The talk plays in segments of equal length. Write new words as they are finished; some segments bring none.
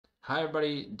Hi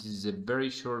everybody, this is a very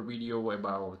short video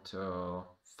about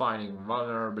finding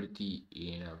vulnerability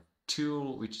in a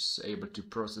tool which is able to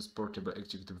process portable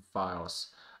executable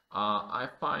files. I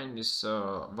find this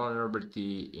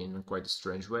vulnerability in quite a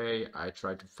strange way. I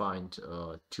try to find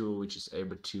a tool which is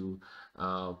able to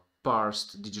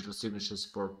parse digital signatures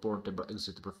for portable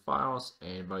executable files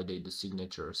and validate the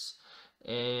signatures.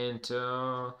 And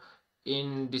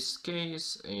in this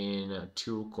case, in a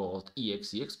tool called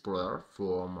EXE Explorer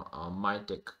from my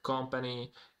tech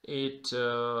company, it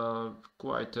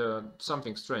quite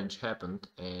something strange happened,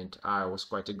 and I was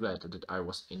quite glad that I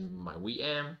was in my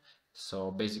VM.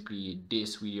 So basically,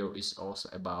 this video is also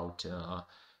about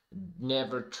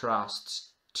never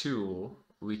trust tool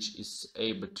which is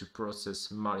able to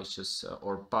process malicious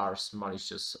or parse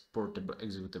malicious portable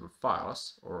executable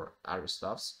files or other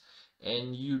stuffs,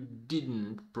 and you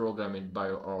didn't program it by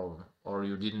your own, or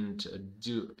you didn't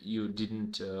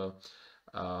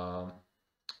uh,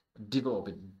 develop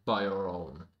it by your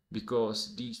own,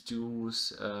 because these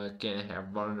tools can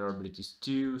have vulnerabilities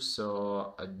too.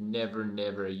 So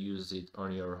never use it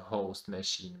on your host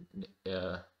machine,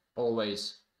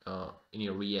 always in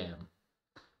your VM.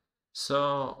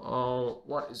 So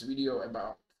what is video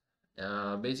about?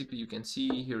 Basically, you can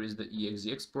see here is the EXE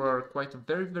Explorer, quite a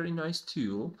very nice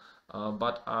tool,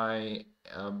 but I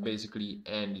basically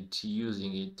ended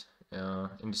using it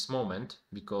in this moment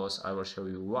because I will show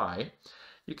you why.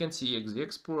 You can see EXE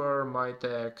Explorer, my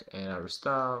tech, and other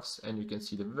stuffs, and you can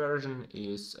see the version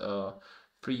is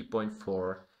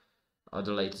 3.4.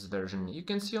 The latest version. You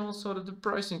can see also that the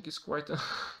pricing is quite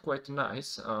quite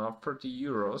nice, 30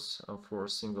 euros for a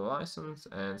single license,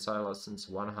 and side license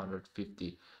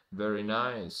 150. Very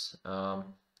nice.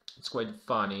 It's quite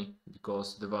funny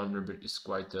because the vulnerability is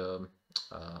quite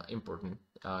important.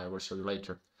 I will show you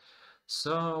later.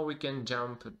 So we can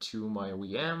jump to my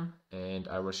VM and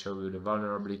I will show you the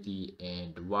vulnerability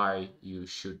and why you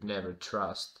should never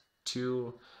trust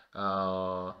tool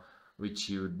which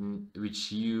you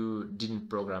didn't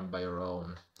program by your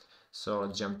own. So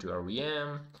let's jump to our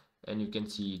VM, and you can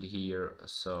see it here.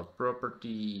 So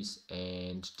properties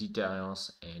and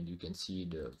details, and you can see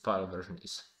the file version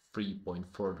is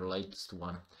 3.4, the latest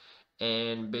one.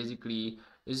 And basically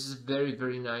this is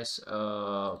very nice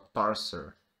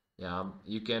parser. Yeah,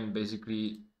 you can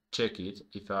basically check it.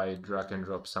 If I drag and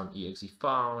drop some exe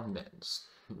file, then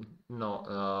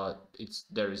no,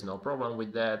 there is no problem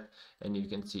with that, and you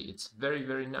can see it's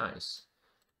very nice.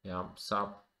 Yeah,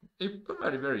 so it's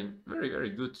a very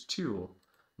good tool.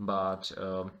 But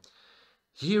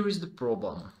here is the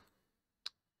problem.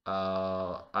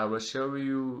 I will show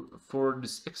you for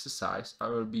this exercise. I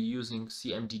will be using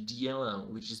cmddll,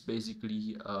 which is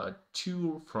basically a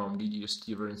tool from Didier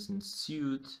Stevenson's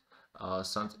suite,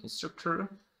 Sound Instructor,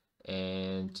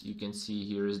 and you can see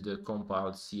here is the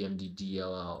compiled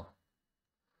cmddll,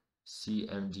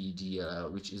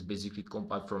 which is basically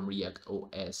compiled from React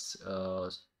OS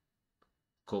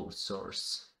code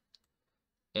source,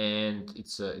 and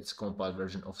it's a compiled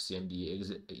version of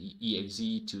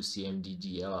cmd.exe to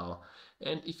cmddll.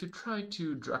 And if you try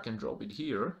to drag and drop it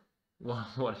here,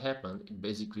 what happened? It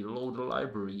basically load the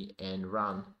library and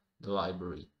run the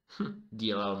library.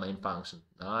 DLL main function.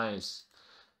 Nice.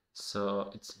 So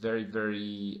it's very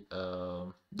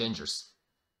dangerous.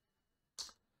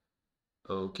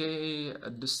 Okay,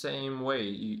 the same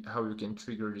way how you can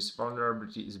trigger this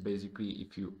vulnerability is basically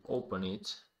if you open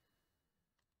it,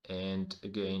 and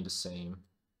again the same,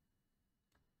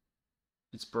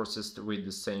 it's processed with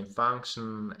the same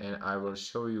function, and I will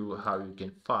show you how you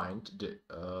can find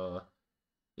the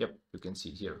yep, you can see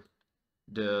it here,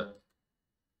 the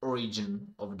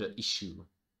origin of the issue,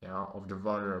 yeah, of the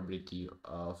vulnerability,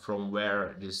 from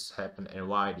where this happened and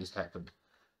why this happened.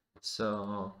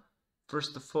 So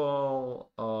first of all,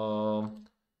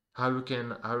 how you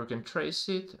can trace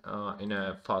it in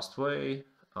a fast way.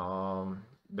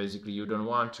 Basically, you don't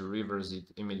want to reverse it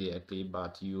immediately,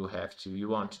 but you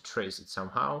want to trace it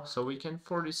somehow. So we can,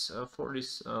 for this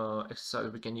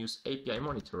exercise, we can use API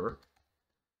monitor,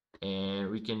 and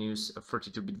we can use a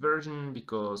 32-bit version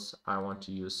because I want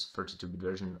to use 32-bit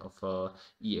version of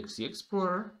EXE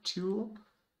Explorer tool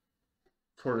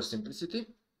for the simplicity.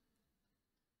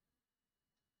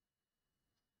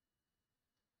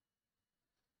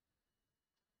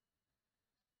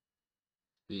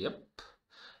 Yep.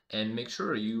 And make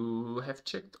sure you have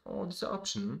checked all this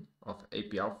option of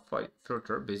API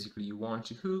filter. Basically, you want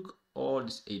to hook all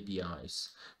these APIs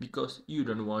because you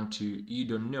don't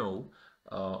know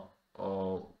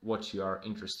what you are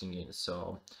interested in.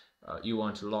 So you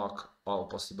want to lock all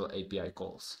possible API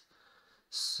calls.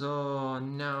 So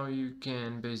now you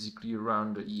can basically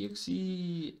run the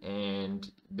EXE, and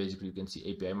basically you can see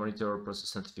API monitor,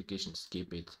 process notification,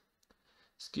 skip it.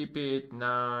 Skip it,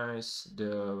 nice,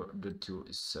 the tool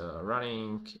is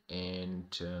running,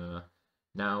 and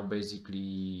now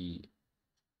basically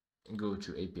go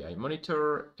to API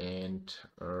monitor and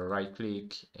right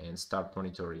click and start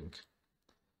monitoring.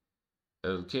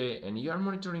 Okay, and you are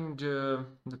monitoring the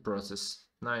process.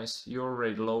 Nice, you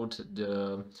already load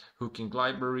the hooking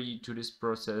library to this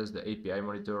process, the API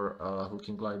monitor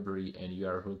hooking library, and you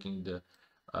are hooking the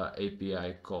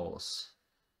API calls.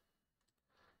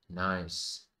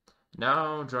 Nice.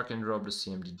 Now drag and drop the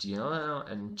CMD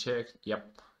DLL and check.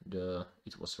 Yep,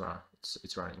 it was run.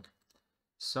 It's running.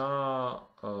 So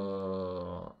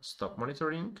stop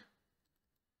monitoring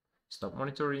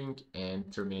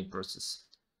and terminate process.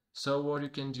 So what you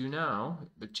can do now,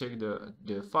 check the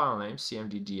file name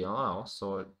cmd_dll.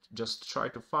 So just try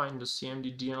to find the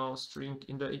cmd_dll string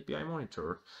in the API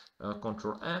monitor.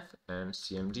 Control F and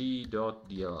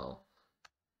cmd.dll.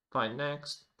 Find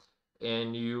next,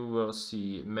 and you will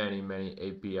see many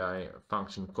API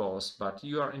function calls, but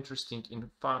you are interested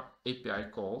in API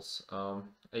calls,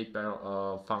 API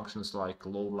functions like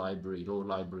load library, A, load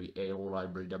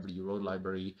library W, load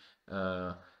library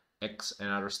X, and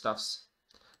other stuffs.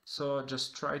 So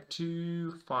just try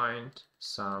to find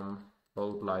some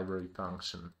load library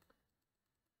function.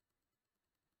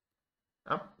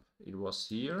 Up, it was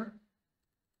here.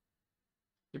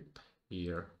 Yep,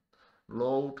 here.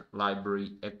 Load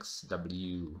library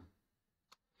XW.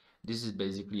 This is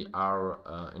basically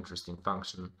our interesting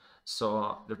function.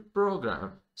 So the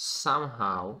program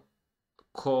somehow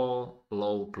call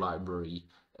load library,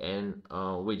 and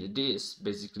with this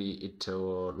basically it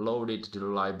loaded the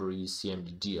library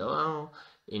cmd_dll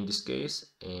in this case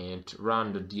and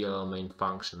run the DLL main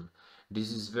function.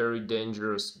 This is very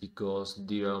dangerous because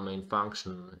DLL main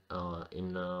function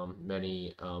in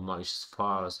many malicious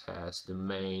files has the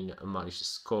main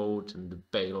malicious code and the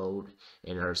payload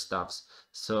and other stuffs.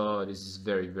 So this is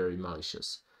very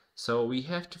malicious. So we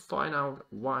have to find out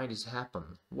why this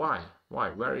happened. Why?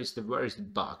 Where is the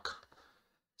bug?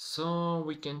 So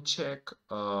we can check.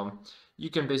 You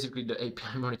can basically, the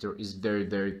API monitor is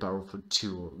very powerful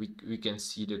tool. We can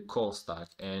see the call stack,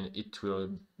 and it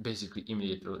will basically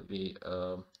immediately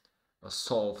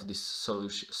solve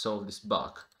this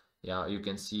bug. Yeah, you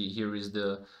can see here is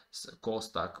the call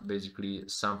stack, basically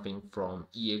something from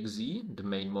EXE, the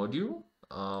main module.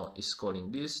 Is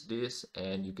calling this,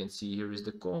 and you can see here is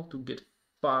the call to get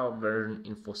file version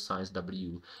info size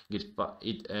W, get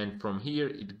it, and from here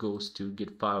it goes to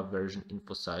get file version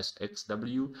info size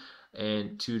XW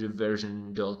and to the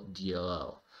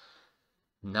version.dll.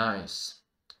 Nice.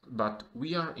 But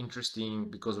we are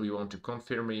interesting because we want to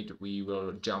confirm it. We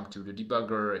will jump to the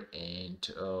debugger and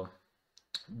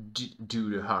do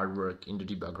the hard work in the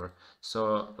debugger.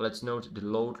 So let's note the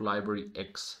load library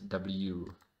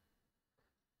XW.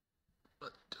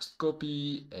 Just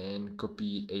copy and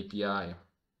copy API.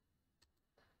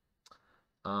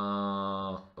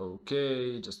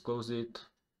 Okay, just close it.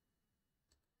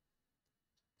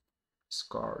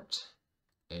 Discard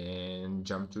and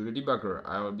jump to the debugger.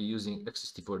 I will be using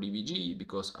x64dbg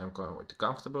because I'm quite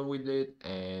comfortable with it,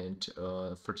 and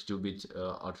 32-bit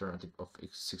alternative of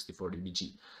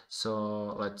x64dbg.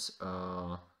 So let's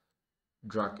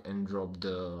drag and drop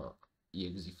the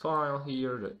exe file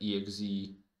here, the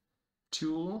exe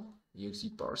tool, exe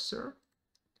parser,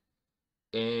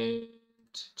 and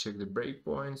check the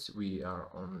breakpoints. We are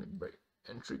on break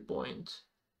entry point.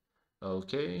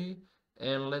 Okay,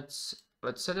 and let's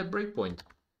set a breakpoint.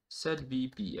 Set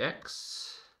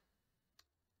bpx,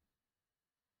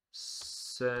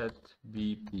 set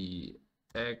bpx,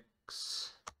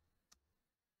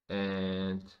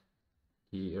 and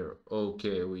here,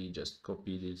 okay, we just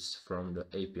copy this from the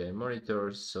API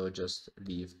monitor, so just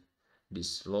leave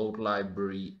this load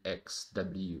library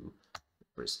XW.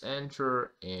 Press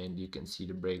enter and you can see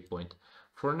the breakpoint.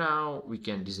 For now we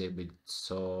can disable it,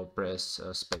 so press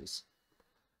space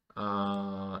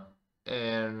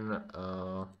and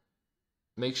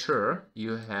make sure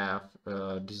you have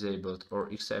disabled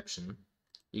or exception.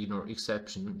 Ignore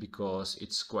exception because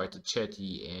it's quite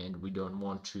chatty and we don't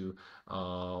want to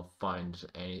find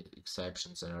any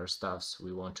exceptions and other stuffs.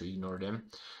 We want to ignore them.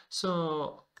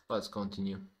 So let's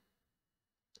continue.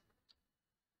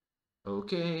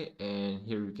 Okay, and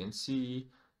here you can see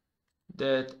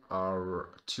that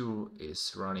our tool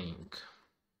is running.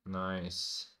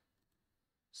 Nice.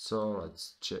 So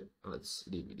let's check, let's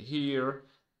leave it here,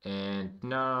 and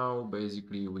now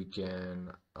basically we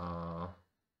can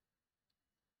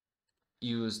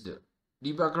use the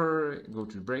debugger, go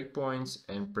to breakpoints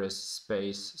and press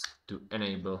space to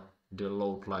enable the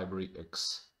load library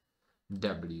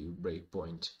XW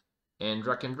breakpoint, and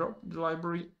drag and drop the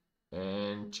library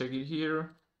and check it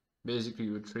here. Basically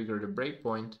you trigger the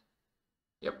breakpoint.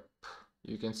 Yep,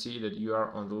 you can see that you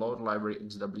are on the load library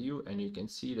XW, and you can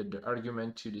see that the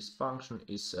argument to this function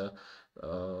is a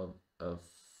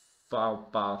file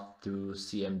path to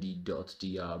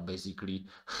cmd.dr. Basically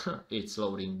it's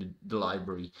loading the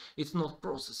library. It's not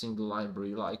processing the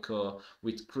library like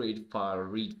with create file,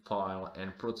 read file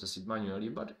and process it manually,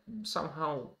 but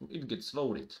somehow it gets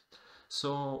loaded.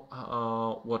 So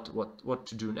what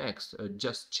to do next?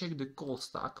 Just check the call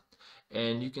stack,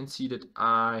 and you can see that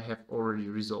I have already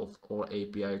resolved all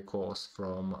API calls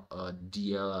from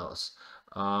DLLs.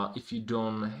 If you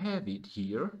don't have it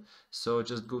here, so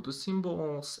just go to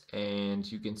symbols, and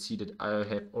you can see that I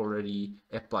have already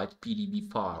applied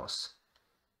PDB files.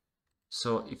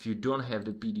 So if you don't have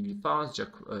the PDB files,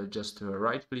 just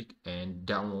right click and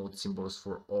download symbols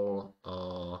for all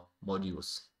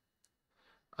modules.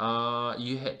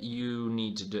 You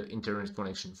need the internet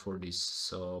connection for this,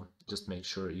 so just make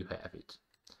sure you have it.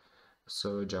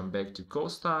 So jump back to call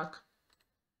stack,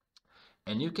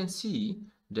 and you can see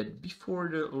that before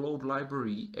the load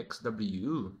library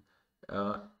XW,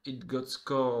 it got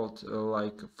called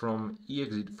like from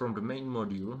EXE, from the main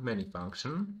module many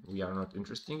function. We are not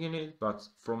interested in it, but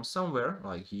from somewhere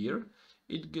like here,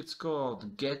 it gets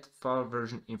called get file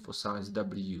version info size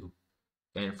W.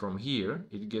 And from here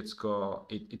it gets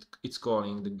it's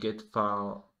calling the get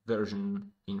file version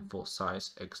info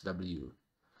size XW.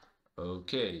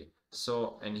 Okay,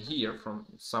 so and here from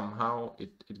somehow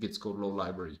it gets called load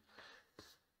library.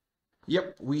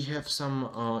 Yep, we have some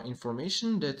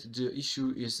information that the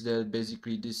issue is that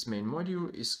basically this main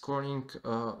module is calling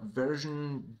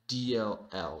version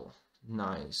DLL.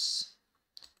 Nice.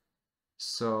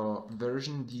 So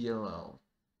version DLL.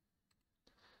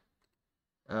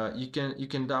 You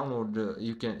can download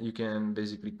you can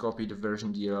basically copy the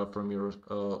version DLL from your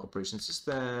operation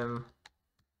system,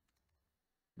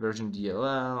 version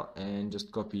DLL, and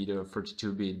just copy the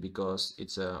 32-bit because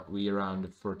it's we run the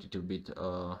 42-bit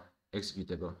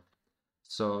executable.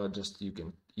 So just you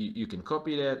can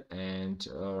copy that and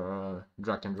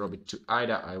drag and drop it to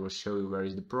IDA. I will show you where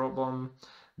is the problem.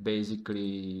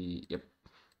 Basically, yep,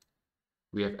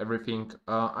 we have everything.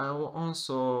 I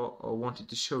also wanted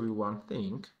to show you one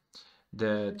thing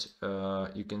that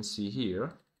you can see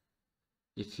here.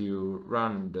 If you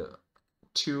run the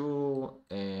tool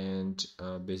and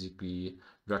basically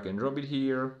drag and drop it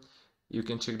here, you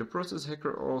can check the process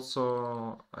hacker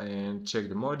also and check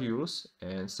the modules,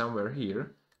 and somewhere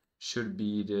here should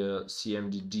be the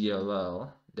cmd DLL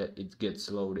that it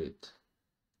gets loaded.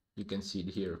 You can see it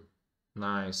here.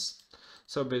 Nice.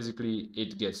 So basically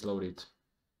it gets loaded.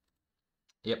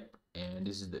 Yep, and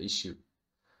this is the issue.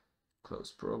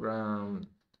 Close program.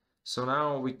 So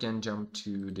now we can jump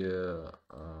to the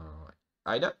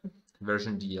IDA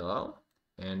version DLL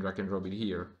and drag and drop it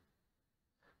here.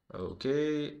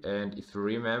 Okay, and if you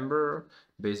remember,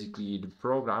 basically the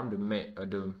program, the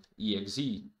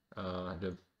EXE,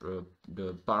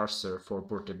 the parser for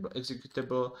portable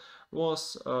executable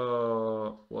was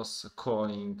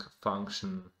calling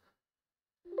function.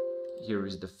 Here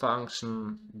is the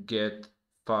function get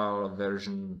file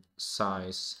version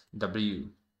size W.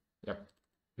 Yep,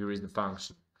 here is the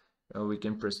function. We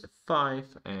can press F5,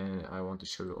 and I want to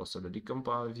show you also the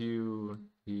decompile view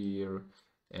here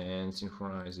and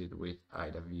synchronize it with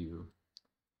IDA view.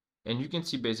 And you can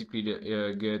see basically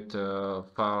the get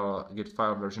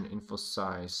file version info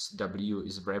size W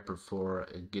is wrapper for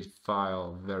get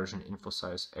file version info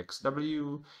size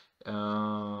XW.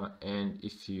 And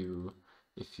if you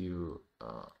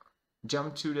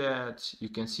jump to that, you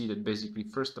can see that basically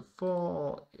first of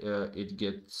all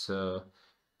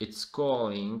it's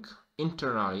calling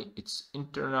internally,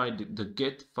 the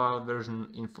get file version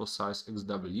info size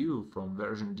XW from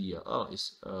version DLL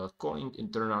is calling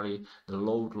internally the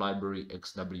load library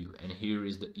XW. And here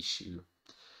is the issue,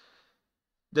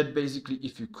 that basically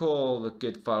if you call the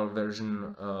get file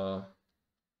version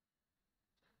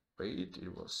wait,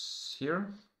 it was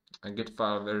here, and get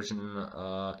file version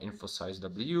info size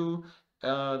W,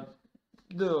 the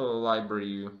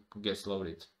library gets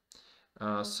loaded.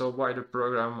 So why the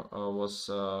program was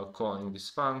calling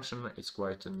this function, it's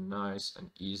quite nice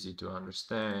and easy to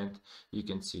understand. You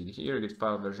can see it here, get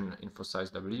file version info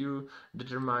size W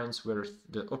determines whether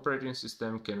the operating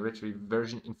system can retrieve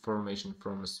version information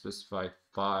from a specified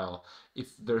file.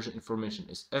 If version information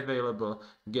is available,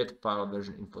 get file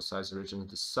version info size returns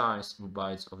the size in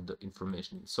bytes of the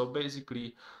information. So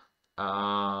basically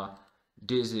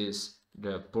this is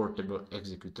the portable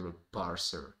executable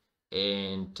parser.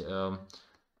 And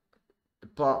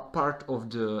part of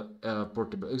the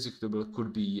portable executable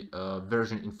could be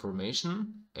version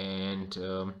information, and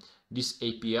this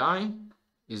API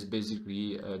is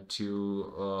basically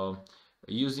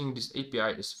using this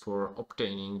API is for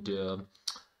obtaining the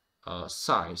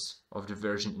size of the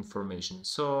version information.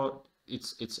 So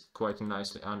it's quite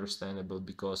nicely understandable,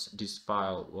 because this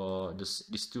file,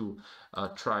 this tool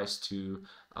tries to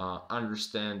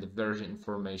understand the version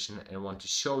information and want to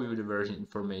show you the version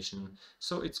information.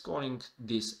 So it's calling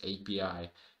this API,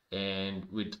 and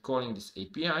with calling this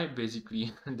API,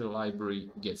 basically the library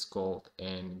gets called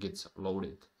and gets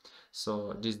loaded.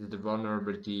 So this is the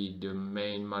vulnerability. The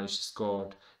main malicious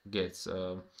code gets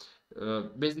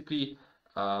basically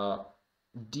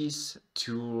this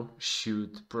tool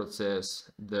should process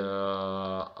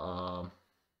the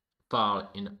file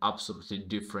in absolutely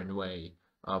different way,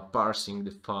 parsing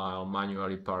the file,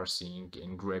 manually parsing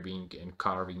and grabbing and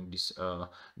carving this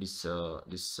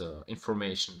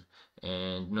information,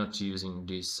 and not using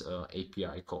this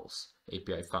API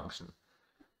function.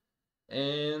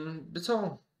 And that's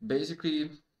all.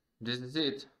 Basically, this is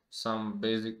it. Some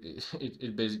basic,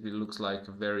 it basically looks like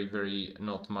a very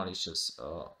not malicious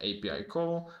API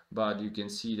call, but you can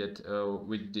see that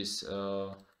with this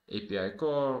API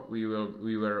call, we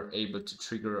were able to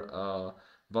trigger a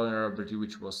vulnerability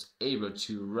which was able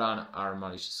to run our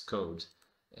malicious code.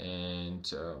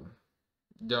 And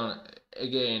don't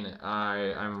again,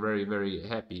 I'm very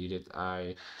happy that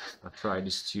I tried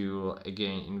this tool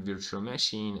again in virtual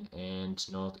machine and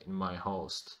not in my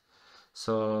host.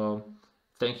 So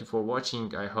thank you for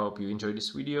watching. I hope you enjoyed this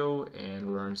video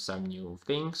and learned some new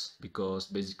things, because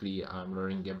basically I'm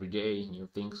learning every day new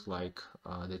things, like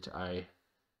that I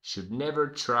should never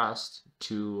trust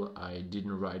tool I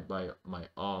didn't write by my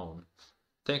own.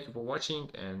 Thank you for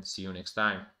watching, and see you next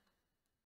time.